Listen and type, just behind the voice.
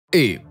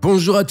Et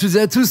bonjour à toutes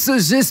et à tous,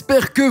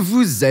 j'espère que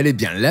vous allez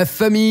bien la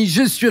famille,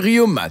 je suis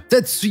Ryoma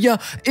Tatsuya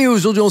et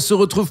aujourd'hui on se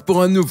retrouve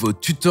pour un nouveau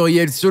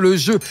tutoriel sur le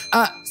jeu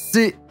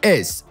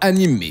ACS,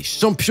 Animé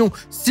Champion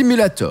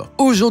Simulator.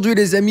 Aujourd'hui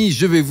les amis,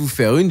 je vais vous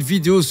faire une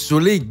vidéo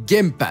sur les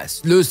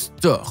Gamepass, le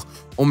store.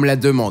 On me la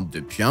demande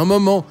depuis un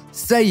moment,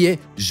 ça y est,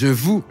 je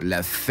vous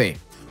la fais.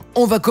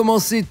 On va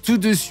commencer tout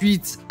de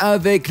suite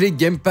avec les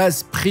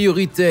Gamepass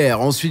prioritaires.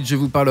 Ensuite, je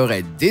vous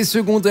parlerai des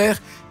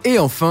secondaires et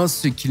enfin,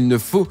 ce qu'il ne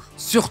faut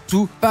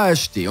surtout pas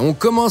acheter. On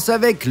commence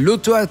avec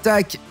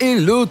l'auto-attaque et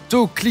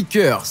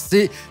l'auto-clicker.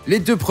 C'est les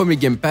deux premiers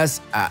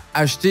Gamepass à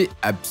acheter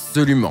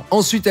absolument.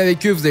 Ensuite,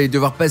 avec eux, vous allez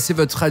devoir passer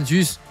votre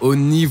radius au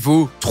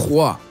niveau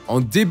 3. En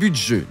début de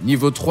jeu,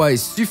 niveau 3 est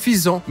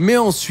suffisant, mais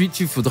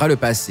ensuite, il faudra le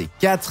passer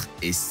 4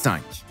 et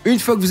 5. Une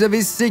fois que vous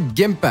avez ces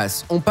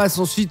Gamepass, on passe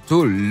ensuite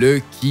au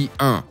Lucky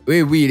 1.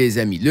 Oui les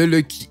amis, le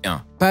Lucky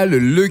 1, pas le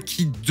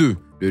Lucky 2.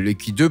 Le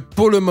Lucky 2,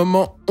 pour le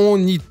moment, on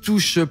n'y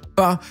touche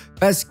pas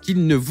parce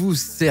qu'il ne vous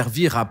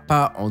servira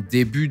pas en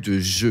début de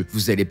jeu.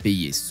 Vous allez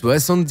payer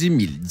 70 000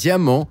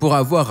 diamants pour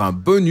avoir un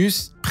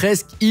bonus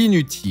presque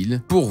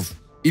inutile pour vous.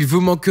 Il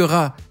vous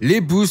manquera les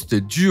boosts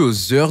dus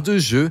aux heures de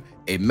jeu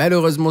et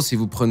malheureusement, si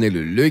vous prenez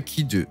le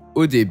Lucky 2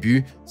 au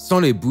début, sans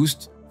les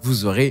boosts,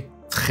 vous aurez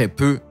très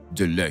peu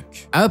de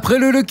luck. Après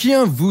le Lucky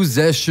 1, vous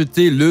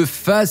achetez le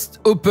Fast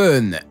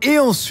Open et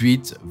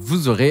ensuite,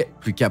 vous aurez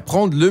plus qu'à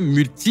prendre le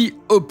Multi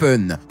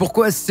Open.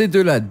 Pourquoi ces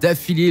deux-là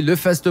d'affilier? Le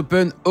Fast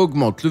Open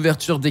augmente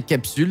l'ouverture des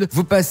capsules,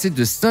 vous passez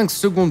de 5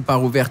 secondes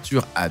par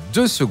ouverture à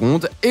 2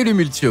 secondes et le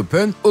Multi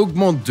Open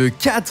augmente de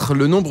 4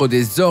 le nombre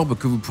des orbes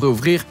que vous pourrez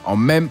ouvrir en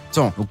même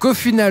temps. Donc au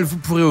final, vous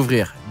pourrez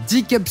ouvrir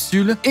 10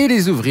 capsules et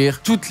les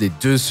ouvrir toutes les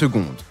 2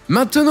 secondes.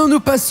 Maintenant, nous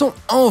passons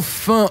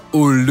enfin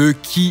au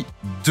Lucky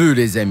 2,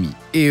 les amis.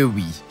 Et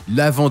oui,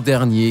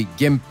 l'avant-dernier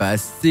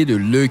Gamepass, c'est le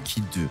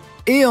Lucky 2.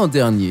 Et en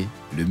dernier,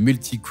 le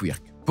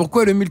Multi-Quirk.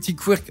 Pourquoi le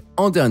Multi-Quirk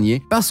en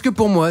dernier? Parce que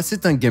pour moi,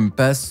 c'est un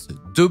Gamepass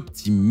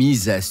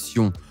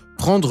d'optimisation.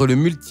 Prendre le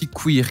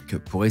Multi-Quirk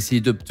pour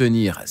essayer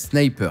d'obtenir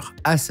Sniper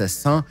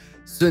Assassin,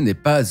 ce n'est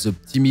pas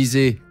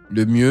optimisé.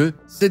 Le mieux,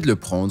 c'est de le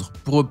prendre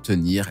pour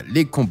obtenir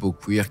les combos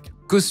Quirk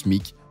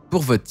cosmiques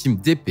pour votre team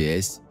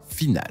DPS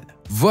finale.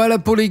 Voilà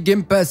pour les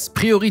Gamepass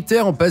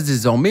prioritaires, on passe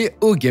désormais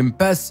aux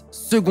Gamepass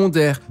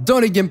secondaires. Dans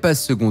les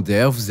Gamepass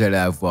secondaires, vous allez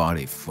avoir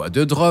les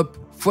x2 drop,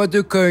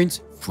 x2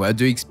 coins,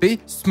 x2 XP,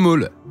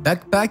 small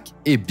backpack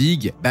et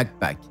big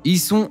backpack. Ils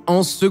sont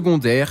en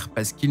secondaire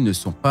parce qu'ils ne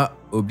sont pas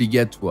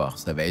obligatoires.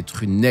 Ça va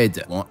être une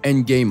aide en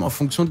endgame en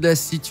fonction de la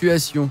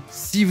situation.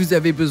 Si vous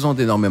avez besoin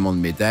d'énormément de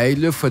médailles,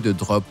 le x2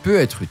 drop peut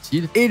être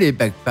utile et les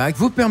backpacks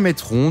vous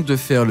permettront de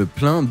faire le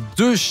plein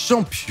de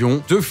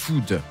champions de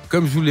food,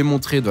 comme je vous l'ai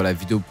montré dans la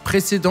vidéo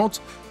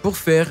précédente, pour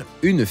faire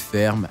une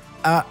ferme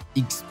à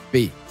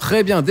XP.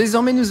 Très bien,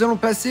 désormais nous allons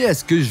passer à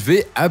ce que je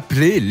vais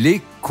appeler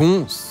les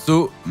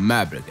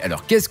consommables.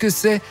 Alors qu'est-ce que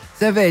c'est?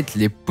 Ça va être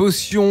les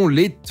potions,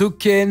 les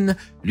tokens,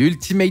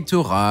 l'ultimate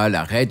aura,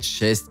 la red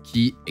chest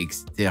key,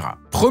 etc.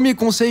 Premier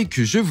conseil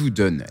que je vous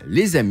donne,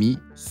 les amis,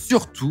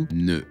 surtout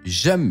ne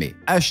jamais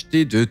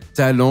acheter de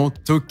talent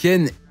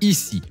token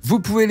ici. Vous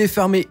pouvez les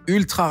farmer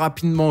ultra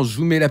rapidement, je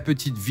vous mets la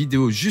petite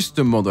vidéo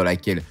justement dans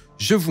laquelle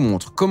je vous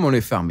montre comment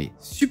les farmer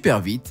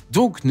super vite,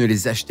 donc ne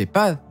les achetez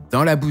pas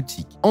dans la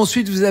boutique.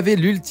 Ensuite, vous avez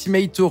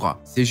l'Ultimate Aura.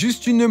 C'est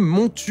juste une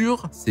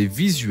monture, c'est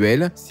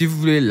visuel. Si vous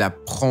voulez la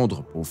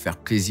prendre pour vous faire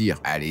plaisir,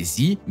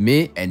 allez-y,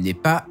 mais elle n'est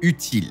pas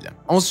utile.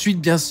 Ensuite,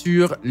 bien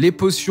sûr, les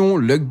potions,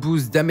 Luck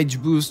Boost, Damage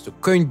Boost,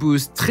 Coin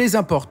Boost, très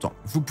important.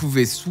 Vous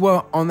pouvez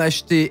soit en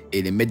acheter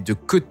et les mettre de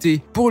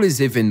côté pour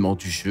les événements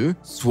du jeu,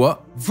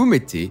 soit vous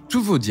mettez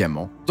tous vos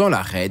diamants dans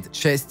la Red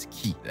Chest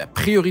Key. La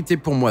priorité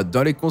pour moi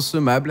dans les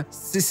consommables,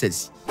 c'est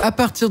celle-ci. À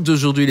partir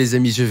d'aujourd'hui, les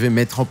amis, je vais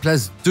mettre en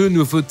place deux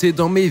nouveautés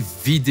dans mes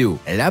vidéos.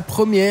 La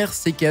première,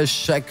 c'est qu'à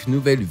chaque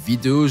nouvelle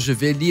vidéo, je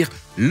vais lire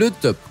le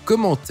top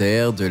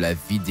commentaire de la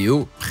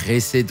vidéo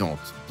précédente.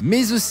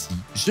 Mais aussi,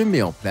 je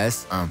mets en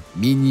place un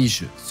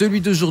mini-jeu.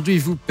 Celui d'aujourd'hui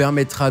vous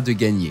permettra de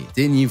gagner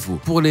des niveaux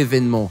pour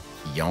l'événement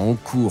qui est en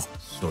cours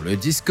sur le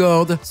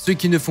Discord. Ceux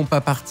qui ne font pas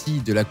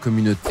partie de la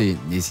communauté,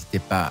 n'hésitez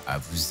pas à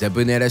vous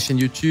abonner à la chaîne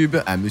YouTube,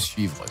 à me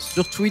suivre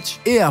sur Twitch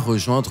et à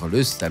rejoindre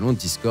le salon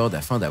Discord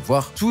afin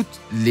d'avoir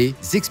toutes les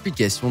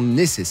explications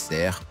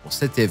nécessaires pour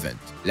cet event.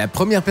 La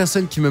première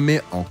personne qui me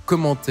met en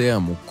commentaire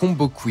mon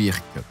combo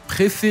Quirk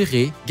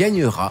préféré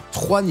gagnera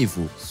 3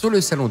 niveaux sur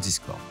le salon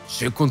Discord.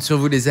 Je compte sur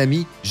vous les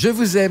amis, je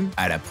vous aime,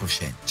 à la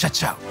prochaine. Ciao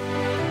ciao.